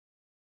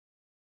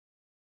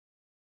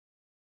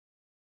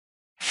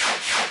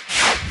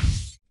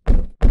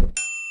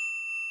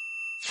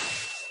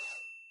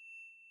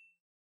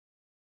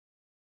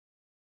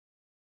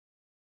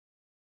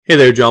Hey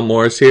there, John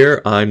Morris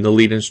here. I'm the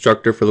lead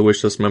instructor for the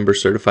WishList Member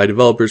Certified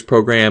Developers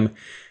Program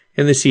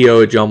and the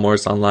CEO at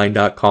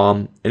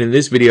johnmorrisonline.com. And in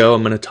this video,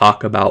 I'm going to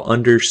talk about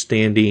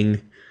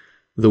understanding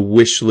the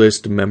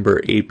WishList Member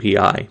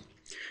API.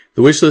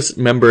 The WishList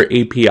Member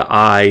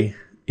API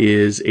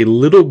is a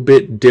little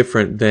bit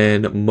different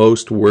than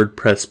most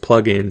WordPress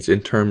plugins in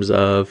terms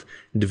of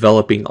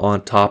developing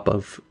on top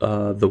of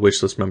the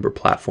WishList Member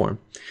platform.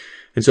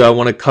 And so I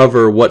want to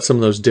cover what some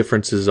of those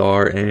differences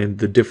are and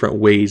the different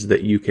ways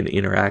that you can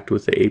interact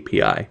with the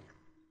API.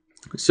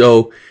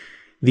 So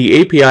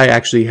the API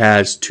actually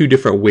has two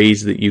different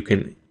ways that you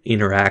can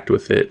interact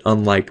with it,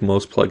 unlike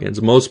most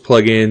plugins. Most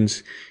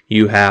plugins,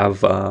 you have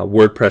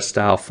WordPress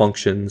style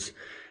functions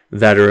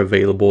that are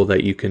available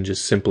that you can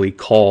just simply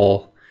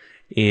call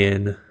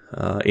in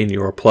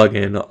your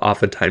plugin.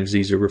 Oftentimes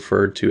these are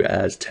referred to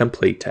as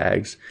template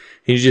tags.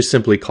 And you just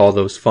simply call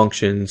those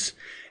functions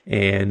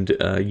and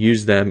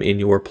use them in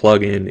your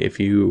plugin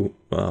if you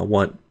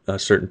want a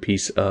certain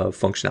piece of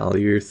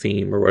functionality or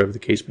theme or whatever the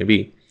case may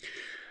be.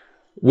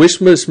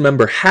 WishList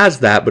Member has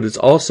that, but it's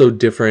also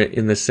different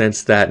in the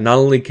sense that not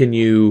only can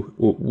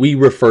we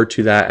refer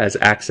to that as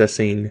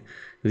accessing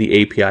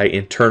the API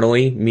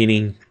internally,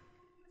 meaning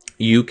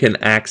you can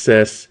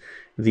access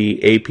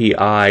the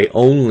API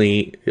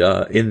only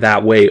in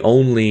that way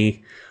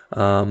only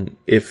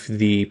if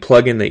the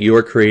plugin that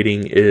you're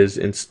creating is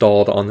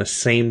installed on the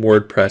same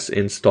WordPress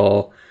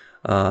install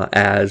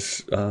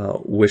as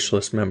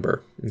WishList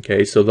Member.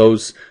 Okay, so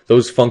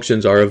those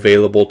functions are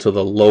available to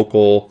the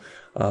local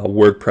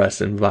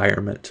WordPress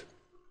environment.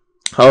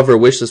 However,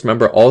 WishList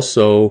Member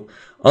also,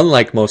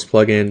 unlike most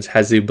plugins,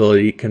 has the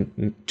ability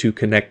to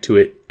connect to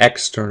it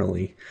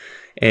externally.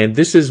 And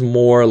this is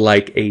more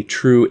like a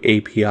true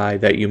API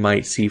that you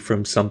might see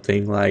from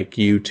something like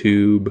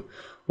YouTube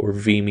or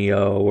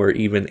Vimeo or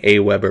even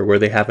Aweber, where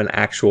they have an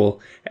actual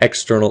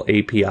external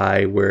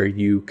API where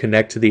you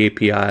connect to the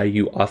API,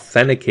 you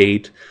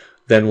authenticate,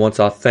 then once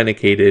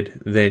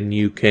authenticated, then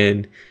you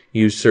can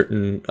use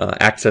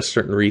access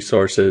certain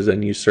resources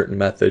and use certain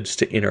methods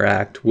to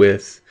interact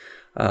with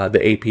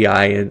the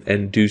API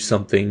and do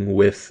something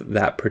with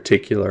that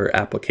particular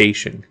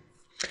application.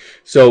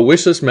 So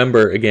WishList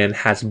Member, again,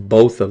 has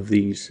both of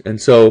these.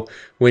 And so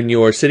when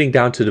you're sitting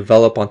down to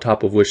develop on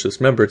top of WishList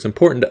Member, it's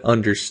important to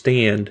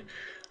understand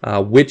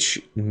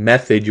which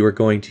method you're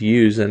going to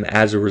use, and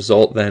as a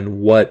result then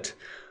what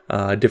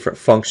different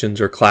functions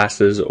or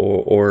classes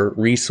or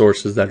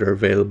resources that are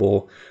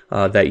available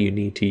that you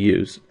need to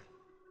use.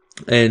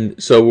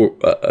 And so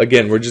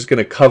again, we're just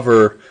going to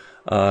cover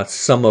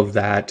some of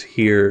that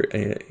here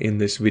in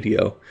this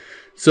video.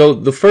 So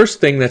the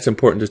first thing that's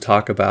important to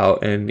talk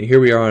about, and here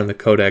we are on the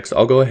codex,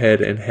 I'll go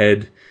ahead and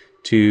head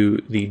to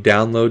the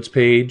downloads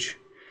page,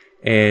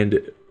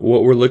 and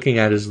what we're looking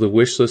at is the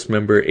WishList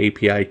Member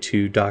API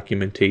 2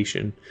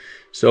 documentation.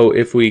 So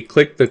if we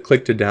click to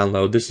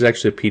download, this is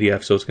actually a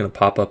PDF, so it's going to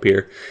pop up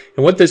here.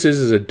 And what this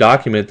is a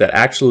document that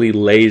actually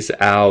lays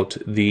out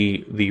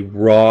the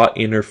raw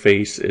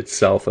interface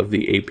itself of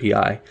the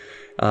API.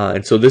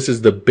 And so this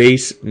is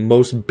the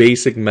most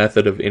basic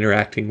method of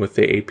interacting with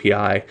the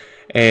API.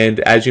 And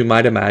as you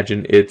might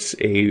imagine, it's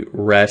a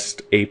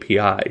REST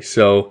API.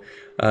 So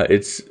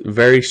it's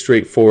very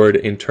straightforward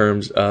in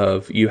terms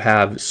of you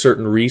have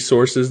certain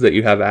resources that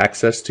you have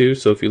access to.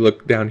 So if you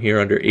look down here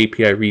under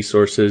API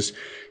resources,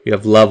 you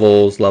have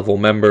levels, level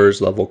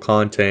members, level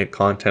content,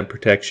 content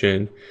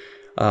protection,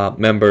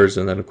 members,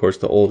 and then of course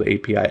the old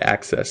API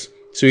access.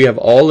 So you have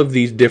all of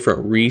these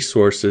different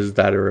resources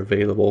that are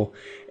available,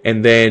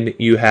 and then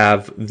you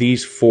have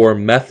these four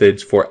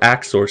methods for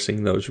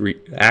accessing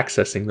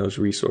those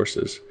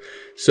resources.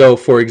 So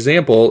for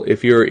example,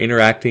 if you're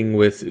interacting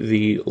with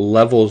the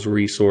levels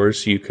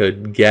resource, you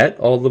could get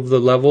all of the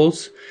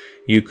levels,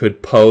 you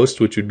could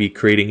post, which would be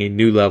creating a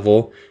new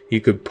level,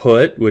 you could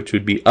put, which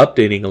would be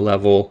updating a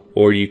level,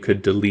 or you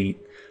could delete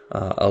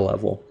a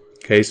level.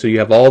 Okay, so you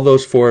have all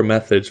those four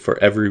methods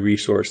for every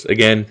resource.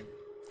 Again,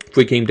 if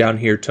we came down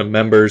here to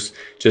members,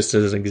 just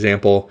as an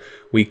example,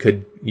 we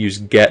could use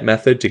get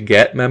method to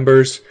get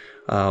members.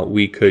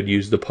 We could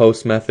use the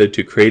post method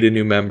to create a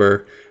new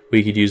member.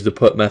 We could use the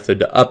put method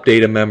to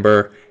update a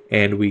member,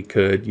 and we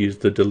could use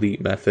the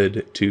delete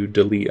method to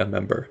delete a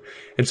member.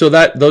 And so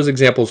those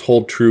examples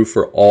hold true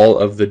for all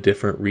of the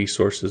different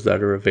resources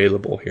that are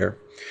available here.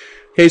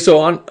 Okay, so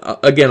on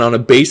a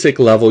basic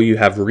level, you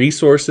have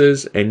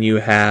resources and you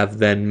have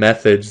then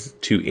methods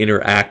to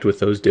interact with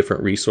those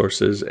different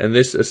resources. And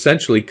this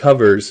essentially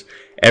covers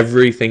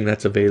everything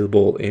that's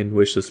available in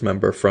WishList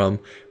Member, from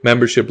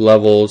membership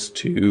levels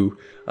to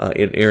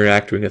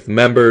interacting with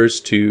members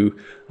to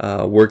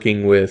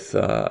working with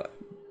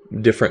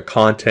different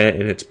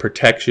content and its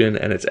protection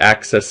and its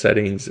access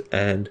settings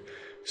and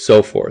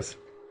so forth.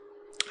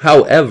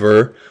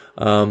 However,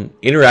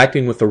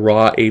 interacting with a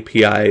raw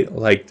API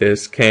like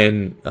this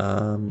can,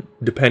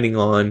 depending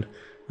on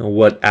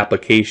what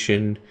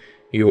application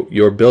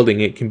you're building,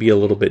 it can be a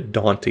little bit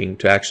daunting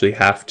to actually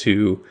have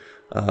to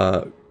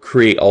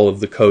create all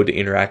of the code to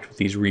interact with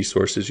these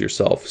resources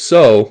yourself.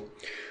 So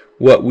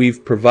what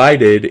we've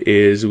provided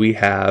is we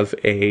have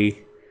a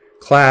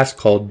class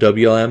called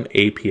WLM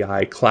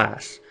API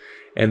class.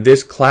 And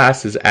this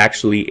class is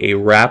actually a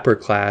wrapper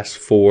class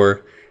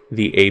for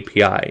the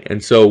API.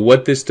 And so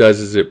what this does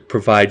is it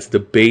provides the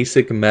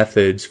basic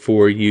methods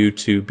for you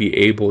to be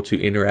able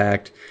to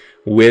interact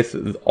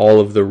with all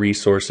of the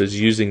resources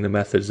using the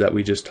methods that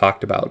we just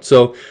talked about.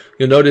 So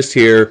you'll notice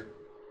here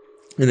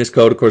in this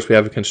code, of course, we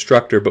have a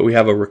constructor, but we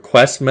have a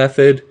request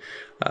method.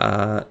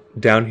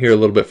 Down here a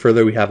little bit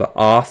further, we have an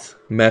auth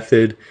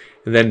method.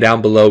 And then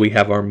down below, we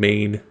have our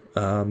main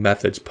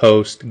methods: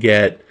 post,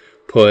 get,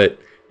 put,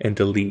 and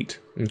delete.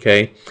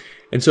 Okay.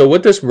 And so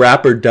what this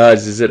wrapper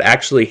does is it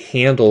actually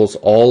handles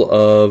all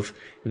of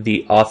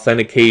the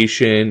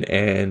authentication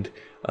and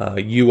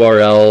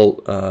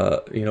URL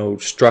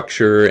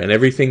structure and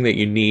everything that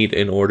you need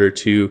in order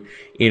to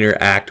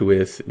interact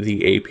with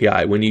the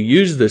API. When you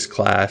use this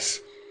class,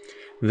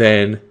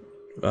 then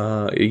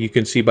you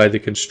can see by the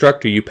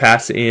constructor, you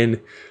pass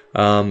in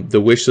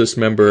the wishlist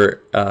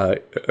member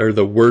or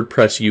the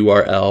WordPress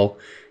URL.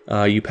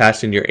 You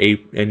pass in your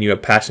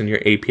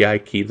API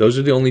key. Those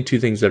are the only two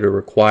things that are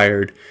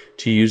required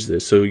to use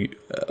this. So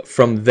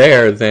from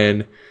there,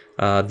 then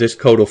this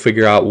code will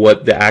figure out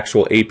what the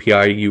actual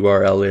API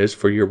URL is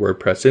for your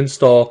WordPress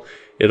install.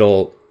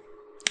 It'll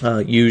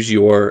use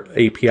your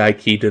API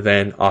key to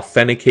then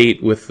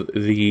authenticate with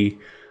the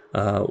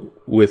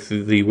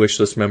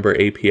WishList Member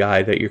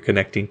API that you're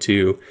connecting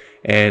to,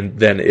 and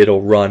then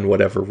it'll run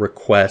whatever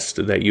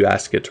request that you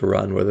ask it to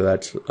run, whether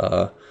that's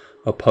a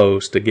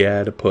post, a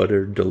get, a put,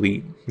 or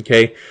delete.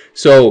 Okay,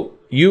 so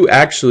you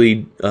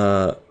actually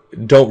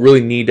don't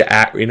really need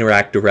to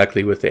interact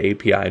directly with the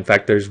API. In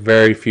fact, there's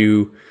very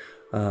few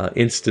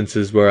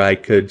instances where I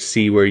could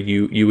see where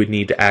you would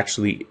need to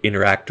actually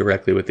interact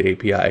directly with the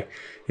API.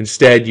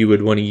 Instead, you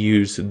would want to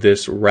use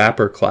this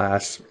wrapper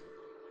class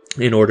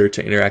in order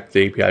to interact with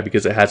the API,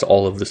 because it has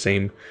all of the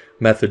same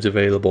methods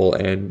available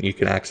and you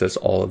can access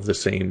all of the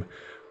same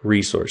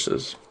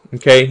resources.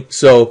 Okay,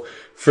 so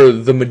for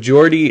the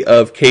majority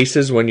of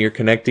cases when you're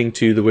connecting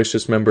to the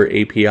WishList Member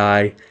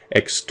API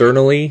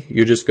externally,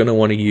 you're just going to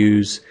want to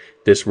use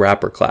this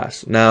wrapper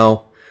class.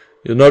 Now,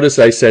 you'll notice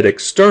I said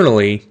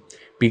externally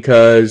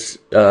because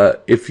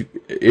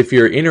if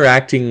you're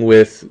interacting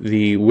with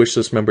the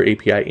WishList Member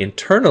API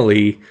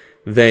internally,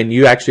 then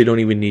you actually don't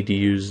even need to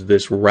use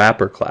this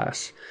wrapper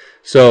class.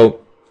 So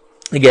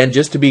again,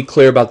 just to be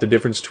clear about the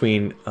difference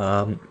between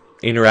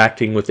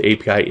interacting with the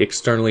API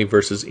externally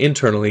versus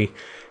internally.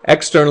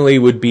 Externally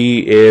would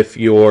be if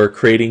you're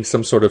creating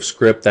some sort of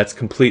script that's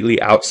completely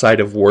outside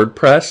of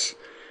WordPress,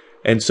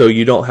 and so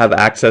you don't have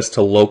access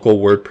to local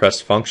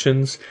WordPress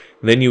functions.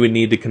 Then you would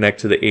need to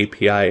connect to the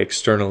API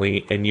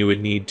externally, and you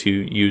would need to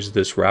use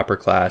this wrapper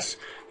class.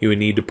 You would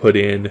need to put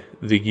in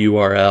the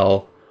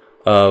URL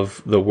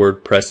of the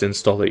WordPress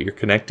install that you're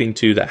connecting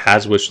to that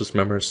has WishList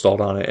Member installed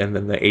on it, and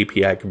then the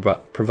API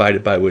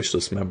provided by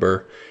WishList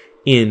Member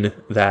in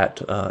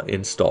that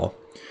install.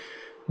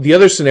 The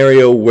other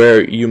scenario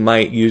where you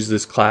might use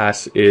this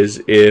class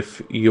is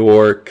if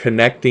you're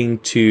connecting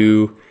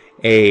to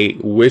a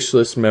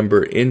WishList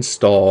Member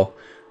install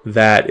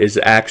that is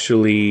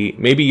actually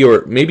maybe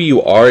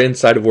you are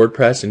inside of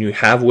WordPress and you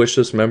have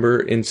WishList Member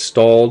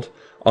installed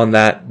on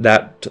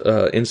that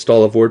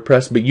install of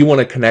WordPress, but you want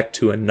to connect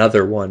to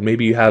another one.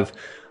 Maybe you have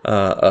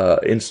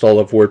install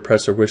of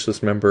WordPress or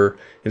WishList Member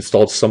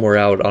installed somewhere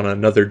out on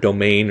another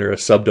domain or a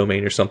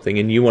subdomain or something,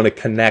 and you want to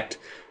connect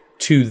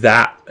to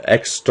that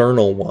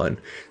external one.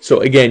 So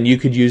again, you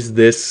could use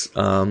this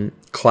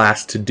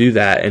class to do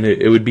that, and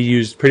it would be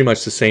used pretty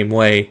much the same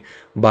way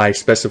by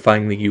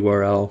specifying the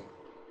URL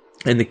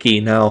and the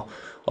key. Now,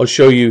 I'll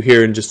show you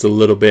here in just a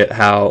little bit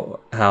how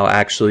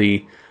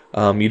actually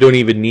you don't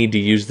even need to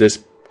use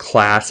this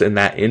class in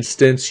that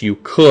instance. You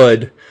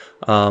could,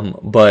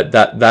 but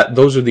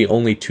those are the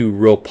only two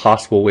real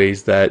possible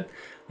ways that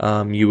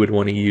you would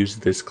want to use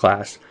this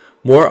class.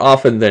 More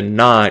often than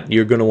not,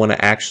 you're going to want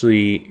to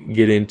actually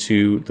get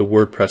into the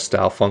WordPress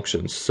style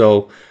functions.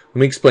 So let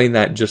me explain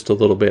that just a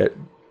little bit.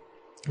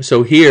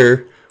 So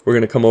here we're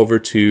going to come over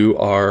to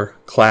our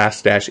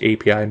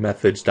class-API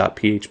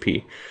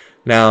methods.php.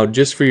 Now,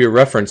 just for your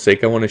reference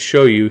sake, I want to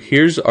show you,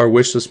 here's our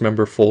WishList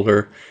Member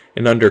folder,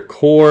 and under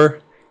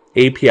core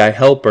API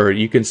helper,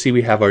 you can see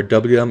we have our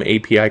WM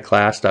API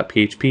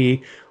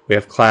class.php, we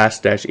have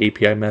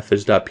class-API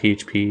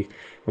methods.php,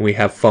 and we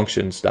have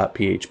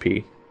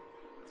functions.php.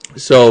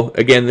 So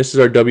again, this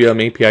is our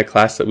WM API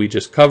class that we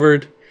just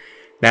covered.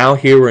 Now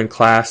here we're in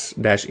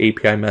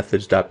class-API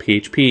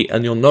methods.php,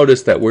 and you'll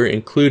notice that we're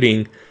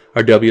including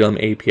our WM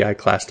API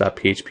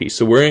class.php.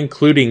 So we're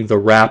including the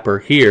wrapper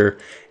here,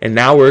 and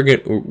now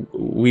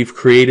we've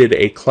created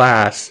a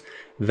class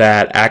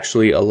that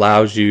actually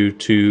allows you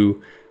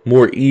to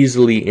more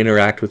easily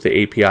interact with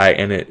the API,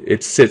 and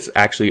it sits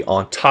actually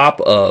on top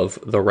of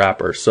the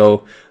wrapper.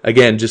 So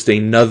again, just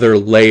another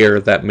layer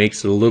that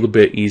makes it a little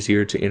bit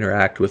easier to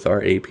interact with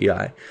our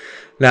API.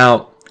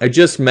 Now, I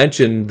just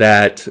mentioned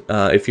that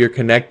if you're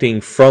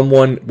connecting from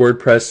one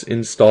WordPress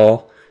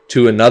install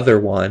to another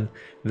one,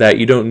 that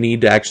you don't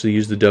need to actually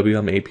use the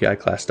WM API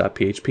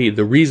class.php.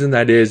 The reason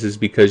that is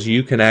because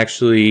you can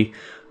actually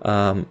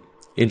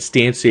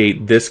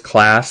instantiate this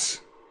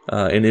class,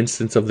 an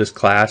instance of this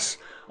class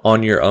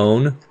on your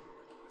own.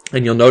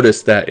 And you'll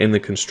notice that in the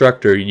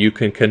constructor, you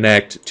can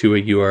connect to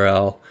a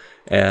URL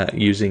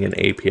using an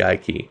API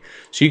key.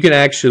 So you can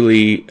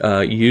actually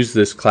use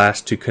this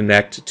class to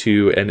connect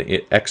to an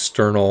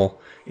external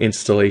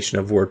installation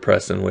of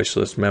WordPress and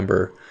WishList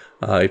Member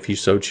if you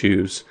so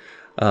choose.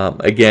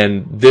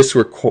 Again, this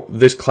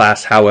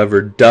class,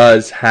 however,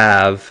 does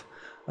have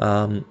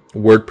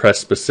WordPress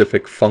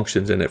specific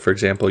functions in it. For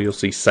example, you'll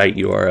see site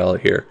URL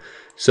here.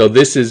 So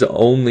this is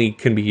only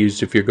can be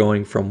used if you're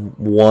going from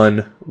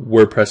one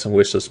WordPress and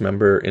WishList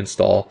Member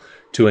install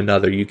to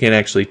another. You can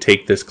actually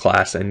take this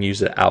class and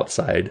use it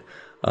outside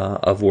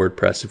of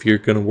WordPress. If you're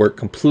going to work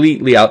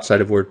completely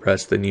outside of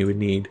WordPress, then you would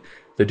need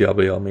the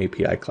WM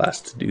API class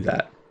to do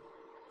that.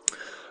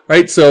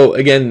 Right, so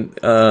again,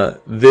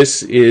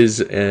 this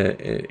is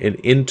an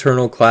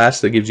internal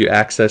class that gives you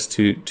access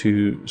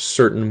to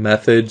certain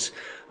methods.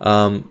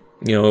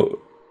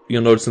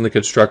 You'll notice in the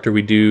constructor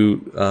we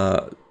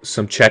do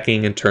some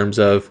checking in terms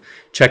of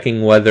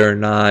checking whether or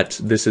not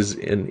this is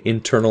an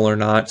internal or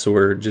not. So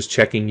we're just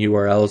checking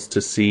URLs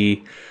to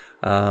see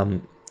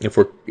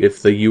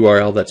if the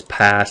URL that's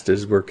passed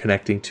is we're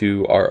connecting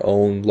to our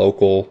own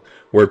local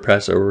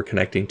WordPress or we're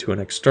connecting to an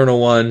external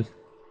one.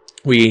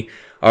 We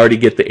already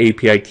get the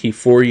API key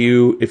for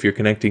you if you're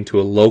connecting to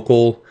a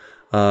local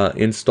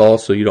install,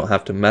 so you don't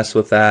have to mess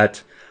with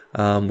that.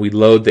 We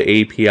load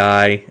the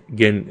API,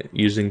 again,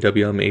 using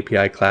WM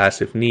API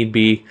class if need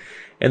be.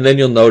 And then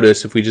you'll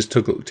notice if we just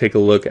take a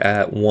look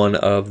at one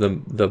of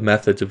the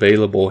methods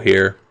available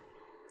here,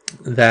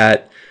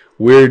 that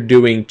we're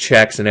doing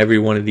checks in every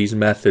one of these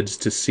methods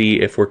to see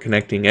if we're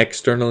connecting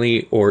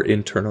externally or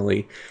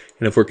internally.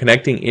 And if we're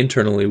connecting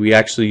internally, we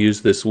actually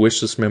use this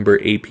WishList Member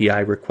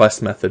API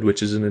request method,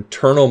 which is an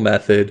internal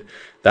method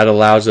that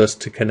allows us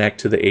to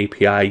connect to the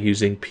API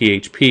using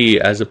PHP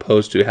as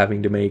opposed to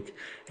having to make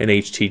an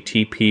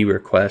HTTP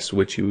request,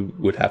 which you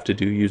would have to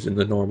do using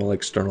the normal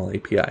external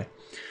API.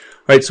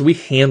 All right, so we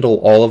handle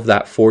all of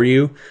that for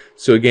you.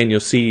 So again,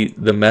 you'll see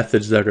the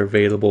methods that are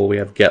available. We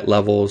have get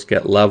levels,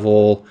 get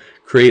level,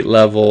 create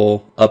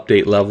level,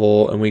 update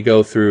level, and we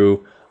go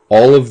through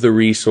all of the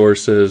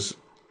resources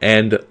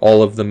and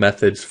all of the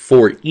methods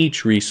for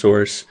each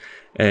resource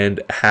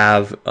and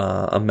have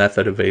a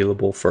method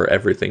available for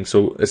everything.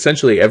 So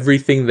essentially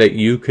everything that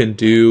you can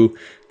do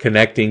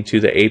connecting to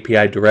the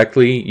API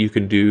directly, you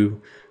can do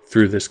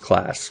through this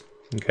class.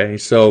 Okay,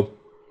 so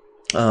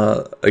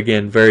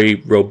again, very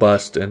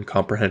robust and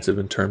comprehensive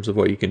in terms of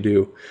what you can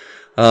do.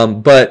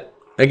 But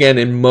again,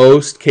 in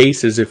most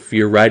cases, if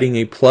you're writing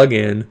a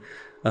plugin,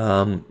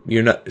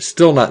 you're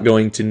still not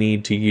going to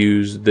need to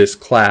use this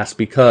class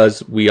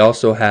because we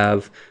also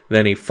have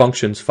then a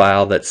functions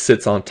file that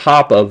sits on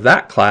top of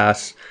that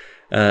class.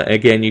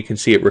 Again, you can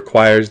see it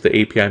requires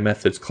the API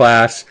methods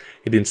class,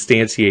 it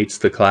instantiates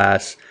the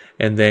class,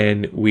 and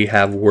then we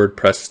have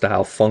WordPress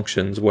style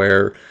functions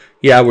where,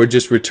 yeah, we're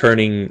just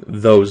returning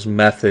those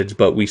methods,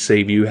 but we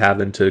save you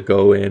having to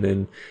go in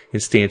and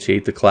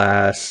instantiate the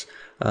class,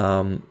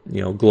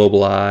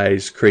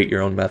 globalize, create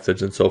your own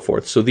methods, and so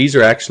forth. So these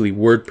are actually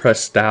WordPress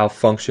style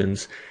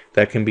functions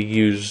that can be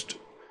used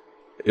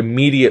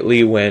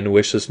immediately when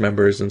WishList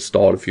Member is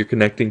installed. If you're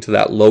connecting to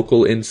that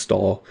local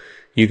install,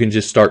 you can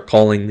just start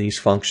calling these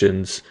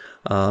functions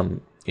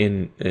if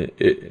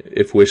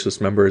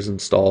WishList Member is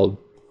installed,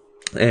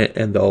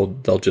 and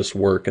they'll just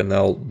work, and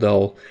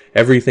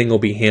everything will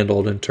be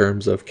handled in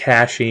terms of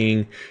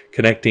caching,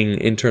 connecting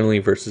internally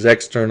versus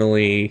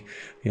externally,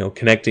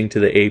 connecting to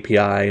the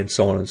API, and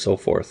so on and so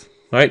forth.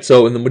 All right,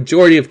 so in the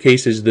majority of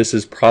cases, this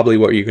is probably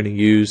what you're going to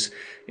use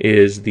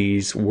is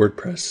these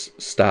WordPress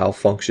style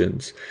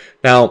functions.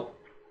 Now,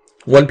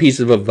 one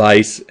piece of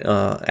advice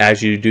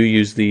as you do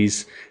use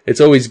these, it's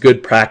always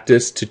good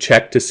practice to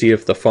check to see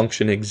if the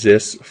function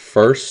exists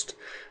first.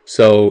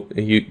 So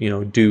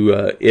you do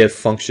if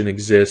function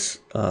exists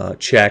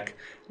check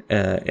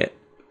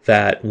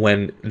that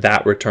when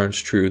that returns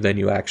true, then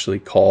you actually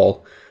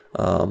call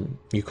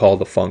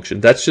the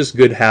function. That's just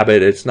good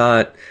habit. It's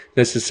not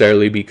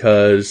necessarily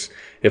because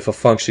if a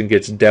function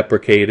gets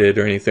deprecated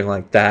or anything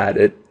like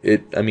that.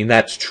 I mean,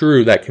 that's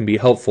true. That can be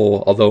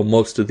helpful. Although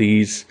most of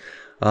these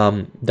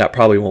that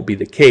probably won't be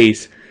the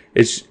case.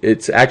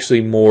 It's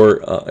actually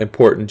more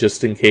important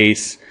just in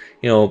case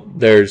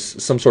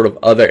there's some sort of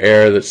other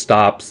error that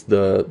stops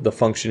the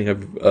functioning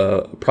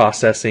of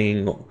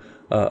processing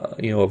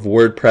of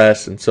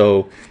WordPress, and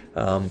so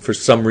for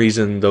some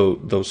reason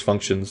those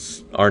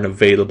functions aren't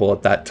available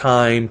at that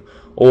time,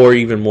 or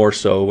even more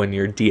so when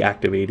you're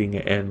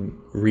deactivating and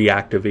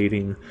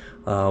reactivating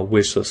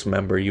WishList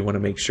Member. You want to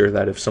make sure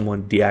that if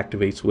someone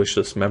deactivates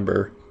WishList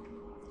Member,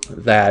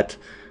 that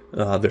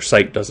their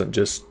site doesn't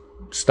just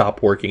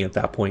stop working at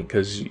that point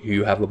because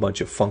you have a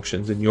bunch of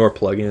functions in your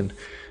plugin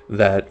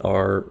that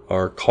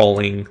are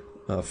calling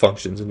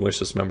functions in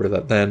WishList Member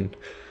that then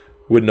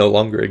would no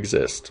longer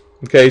exist.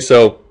 Okay,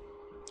 so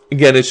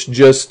again, it's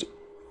just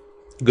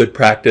good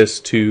practice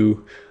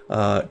to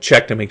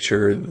check to make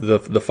sure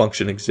the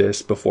function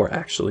exists before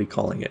actually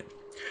calling it.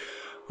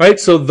 All right,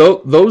 so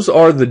those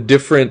are the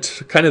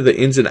different kind of the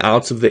ins and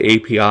outs of the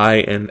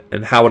API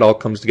and how it all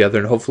comes together,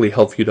 and hopefully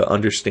help you to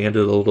understand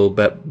it a little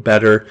bit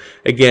better.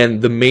 Again,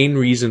 the main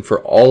reason for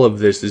all of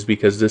this is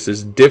because this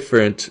is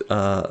different.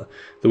 The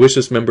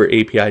WishList Member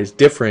API is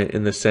different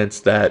in the sense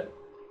that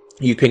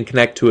you can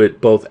connect to it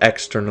both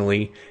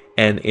externally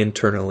and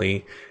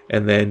internally,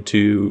 and then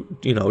to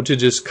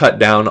just cut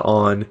down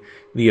on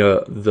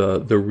the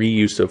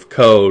reuse of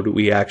code,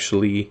 we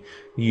actually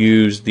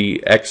use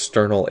the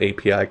external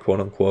API, quote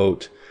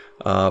unquote,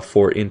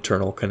 for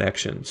internal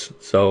connections.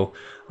 So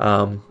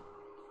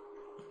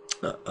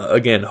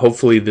again,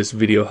 hopefully this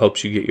video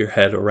helps you get your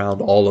head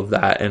around all of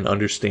that and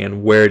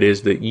understand where it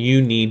is that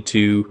you need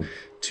to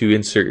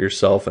insert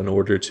yourself in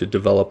order to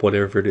develop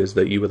whatever it is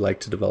that you would like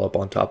to develop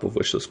on top of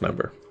WishList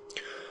Member.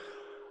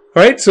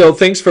 All right, so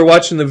thanks for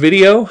watching the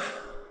video,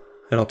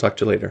 and I'll talk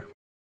to you later.